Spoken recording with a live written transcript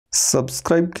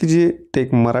Subscribe कीजिए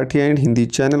take Marathi and Hindi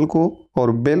channel को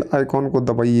और बेल आइकॉन को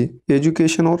दबाइए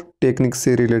एजुकेशन और टेक्निक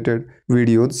से रिलेटेड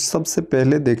वीडियोज सबसे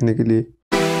पहले देखने के लिए।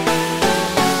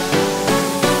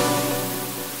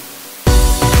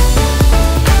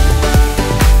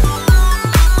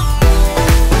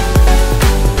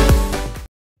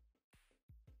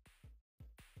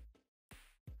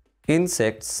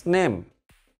 इंसेक्ट्स नेम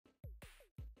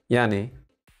यानी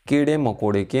कीड़े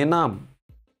मकोड़े के नाम।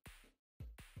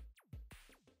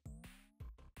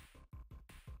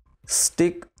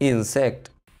 Stick insect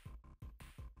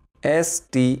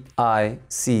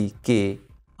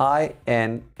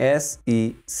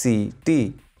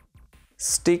STICKINSECT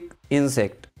stick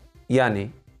insect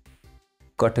यानी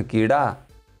कठकीड़ा।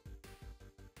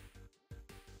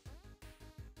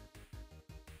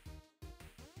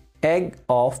 Egg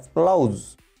of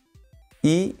लाउज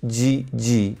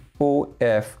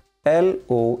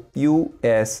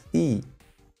EGGOFLOUSE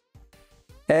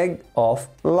egg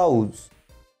of लाउज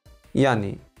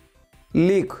यानी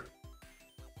लीक।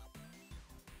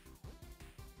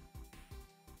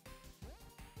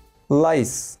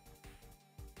 लाइस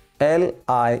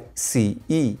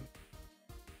LICE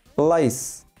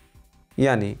लाइस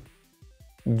यानी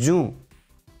जू।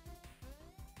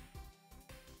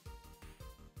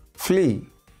 फ्ली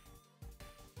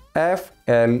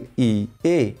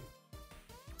FLEA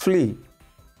फ्ली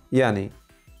यानी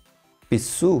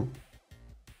पिस्सू।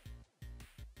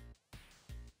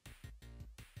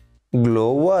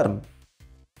 ग्लोवर्म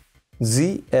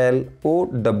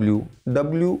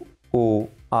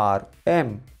GLOWWORM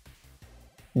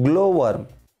ग्लोवर्म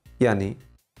यानी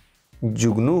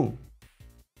जुगनू।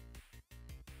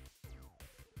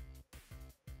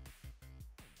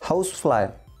 हाउसफ्लाई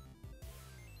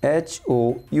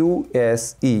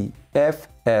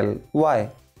HOUSEFLY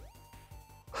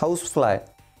हाउसफ्लाई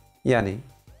यानी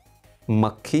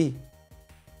मक्खी।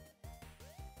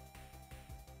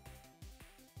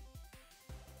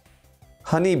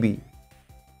 Honey bee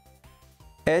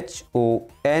HONEYBEE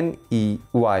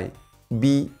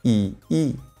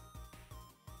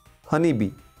honey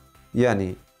bee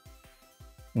यानी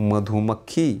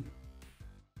मधुमक्खी।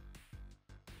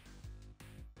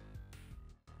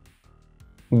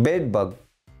 बेडबग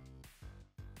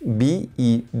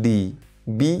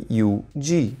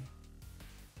BEDBUG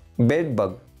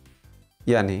बेडबग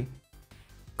यानी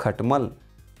खटमल।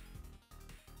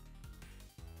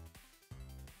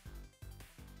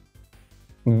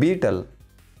 बीटल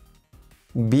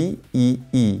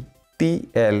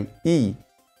BEETLE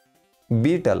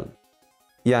बीटल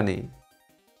यानी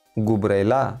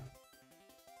गुबरैला।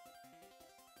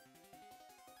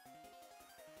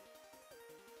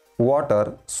 Water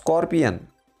scorpion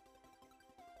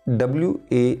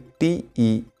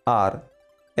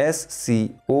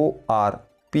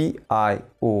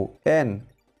WATERSCORPION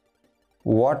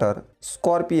water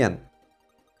scorpion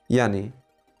यानी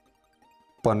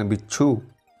पनबिच्छू।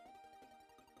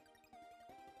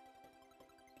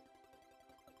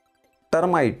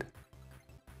 टर्माइट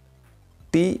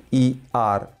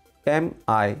TERMITE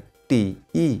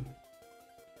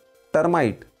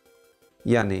टर्माइट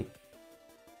यानी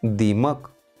दीमक।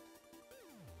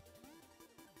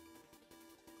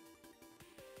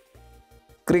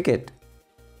 क्रिकेट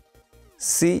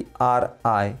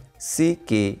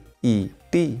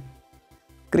CRICKET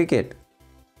क्रिकेट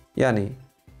यानी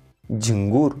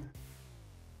झिंगूर।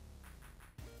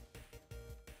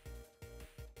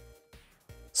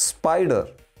 स्पाइडर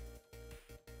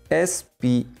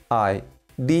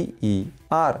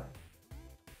SPIDER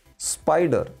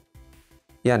स्पाइडर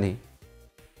यानी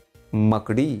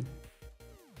मकड़ी।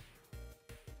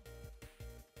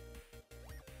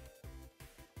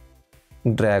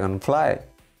 ड्रैगनफ्लाई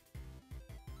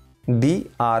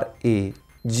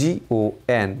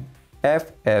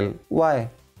DRAGONFLY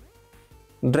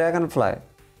ड्रैगनफ्लाई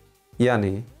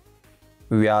यानी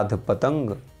व्याध पतंग।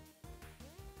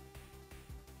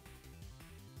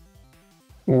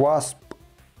 वास्प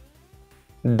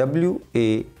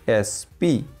WASP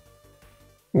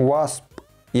वास्प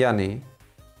यानी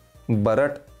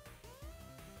बरट।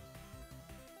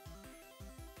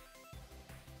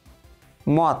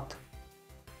 मॉथ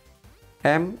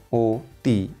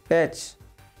MOTH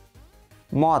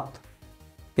मॉथ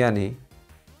यानी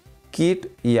कीट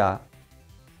या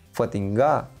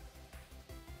फतिंगा।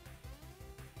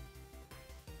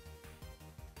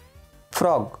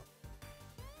 फ्रॉग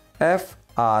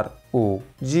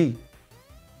FROG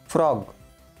फ्रॉग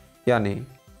यानी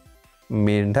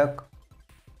मेंढक।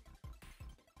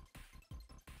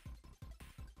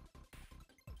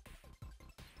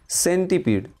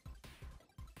 सेंटिपीड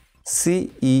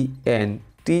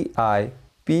CENTIPEDE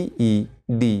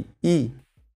Pede,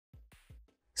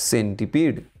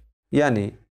 सेंटिपीड यानी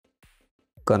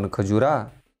कनखजुरा,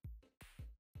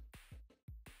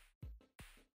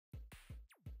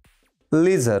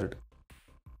 लिजर्ड,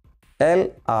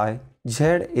 Lizard,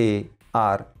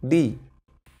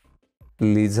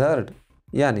 लिजर्ड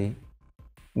यानी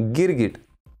गिरगिट,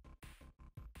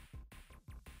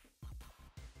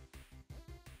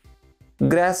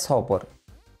 ग्रासहॉपर,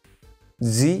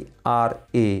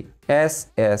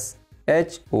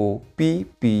 Grasshopper,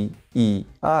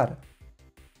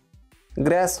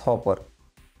 ग्रासहॉपर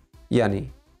यानी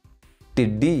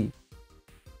टिड्डी,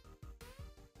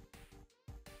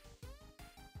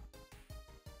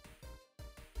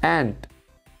 एंट,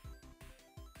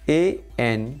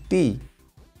 Ant,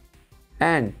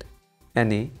 एंट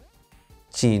यानी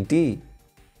चींटी,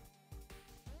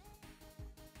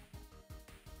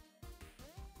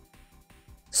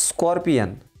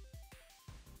 स्कॉर्पियन,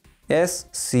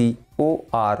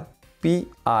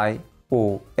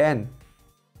 Scorpion,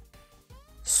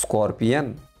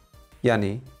 स्कॉर्पियन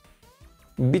यानी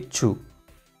बिच्छू,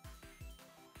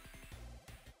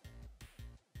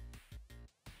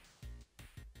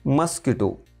 मस्कीटो,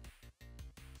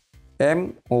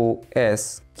 Mosquito,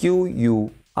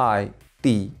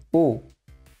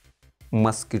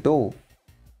 मस्कीटो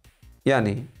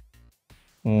यानी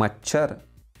मच्छर,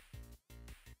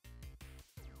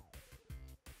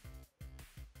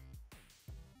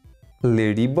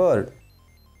 लेडीबर्ड,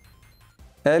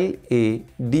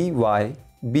 Ladybird,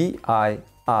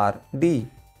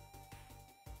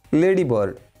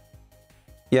 लेडीबर्ड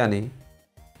यानी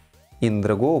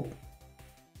इंद्रगोप,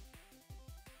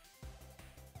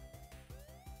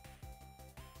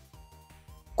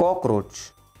 कॉकरोच,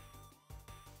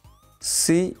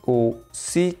 Cockroach,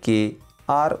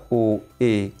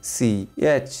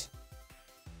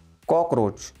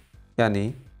 कॉकरोच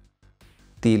यानी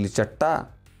तिलचट्टा,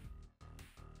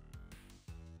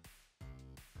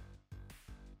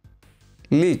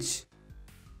 लीच,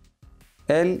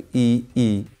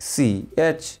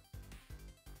 Leech,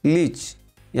 लीच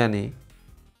यानी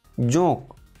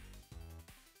जोंक,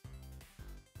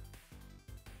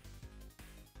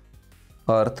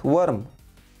 अर्थवर्म,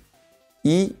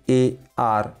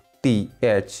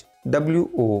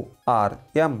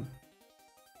 Earthworm,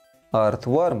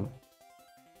 अर्थवर्म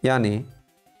यानी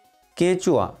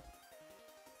केंचुआ,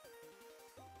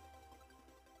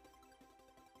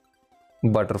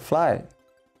 बटरफ्लाई,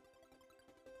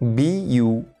 Butterfly,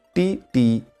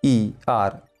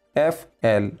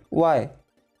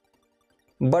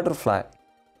 बटरफ्लाई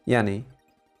यानी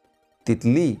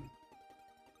तितली,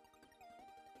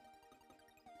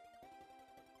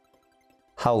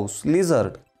 house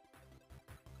lizard,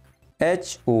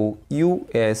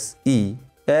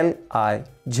 Houselizard,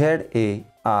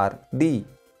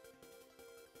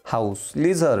 house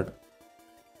lizard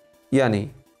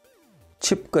यानी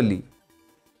छिपकली,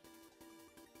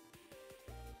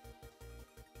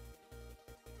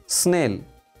 स्नेल,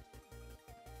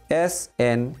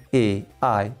 Snail,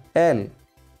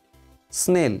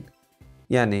 स्नेल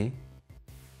यानी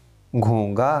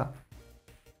घोंघा,